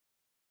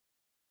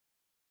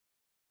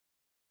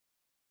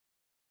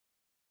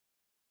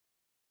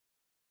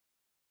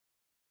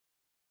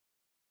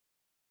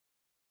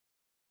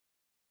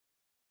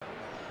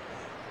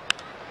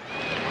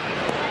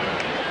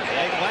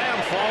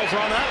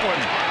Fouls on that one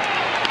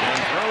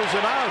and throws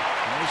it out.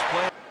 Nice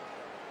play.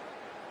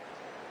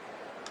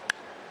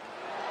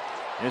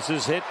 This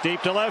is hit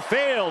deep to left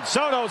field.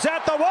 Soto's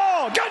at the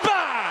wall.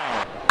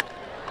 Goodbye.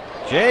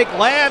 Jake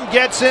Lamb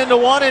gets into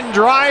one and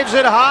drives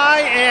it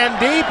high and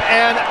deep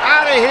and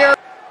out of here.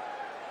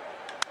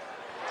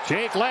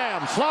 Jake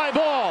Lamb, fly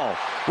ball,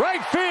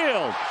 right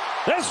field.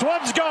 This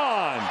one's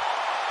gone.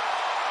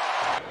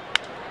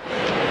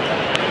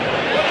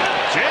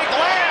 Jake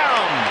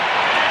Lamb,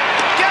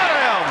 get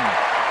him.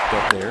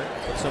 Up there,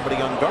 put somebody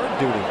on guard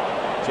duty.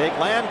 Jake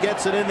Lamb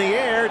gets it in the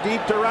air,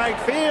 deep to right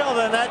field,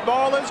 and that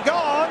ball is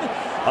gone.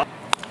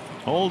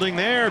 Holding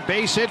there,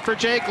 base hit for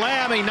Jake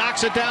Lamb. He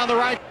knocks it down the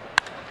right.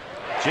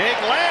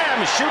 Jake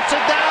Lamb shoots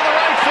it down the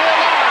right field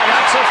line.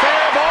 That's a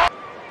fair ball.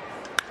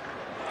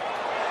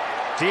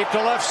 Deep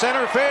to left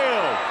center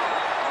field.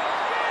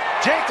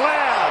 Jake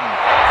Lamb.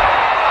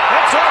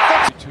 It's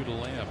off the 2 to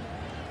Lamb.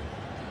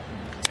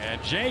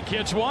 And Jake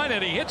hits one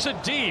and he hits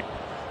it deep.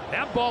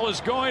 That ball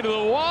is going to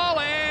the wall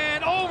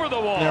and over the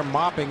wall. They're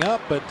mopping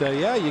up, but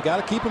yeah, you got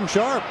to keep them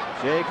sharp.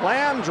 Jake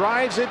Lamb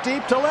drives it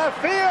deep to left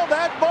field.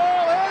 That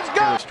ball is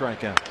gone.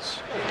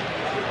 Strikeouts.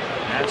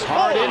 That's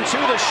hard into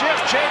the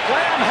shift. Jake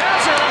Lamb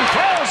has it and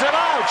throws it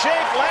out.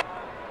 Jake Lamb.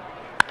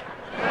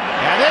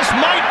 And this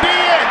might be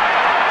it.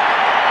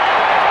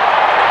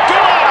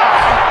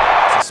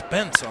 Goodbye.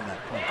 Suspense on that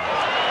point.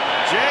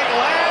 Jake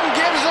Lamb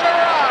gives it a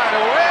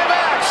ride. Way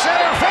back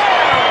center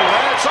field.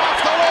 And it's off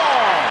the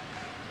wall.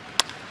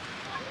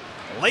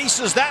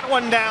 Laces that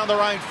one down the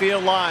right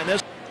field line.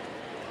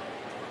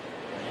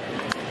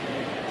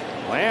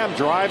 Lamb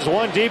drives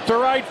one deep to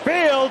right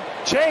field.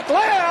 Jake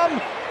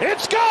Lamb.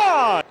 It's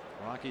gone.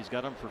 Rockies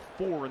got him for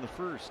 4 in the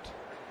first.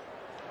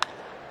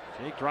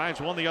 Jake drives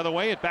one the other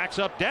way. It backs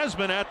up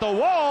Desmond at the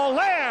wall.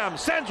 Lamb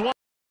sends one.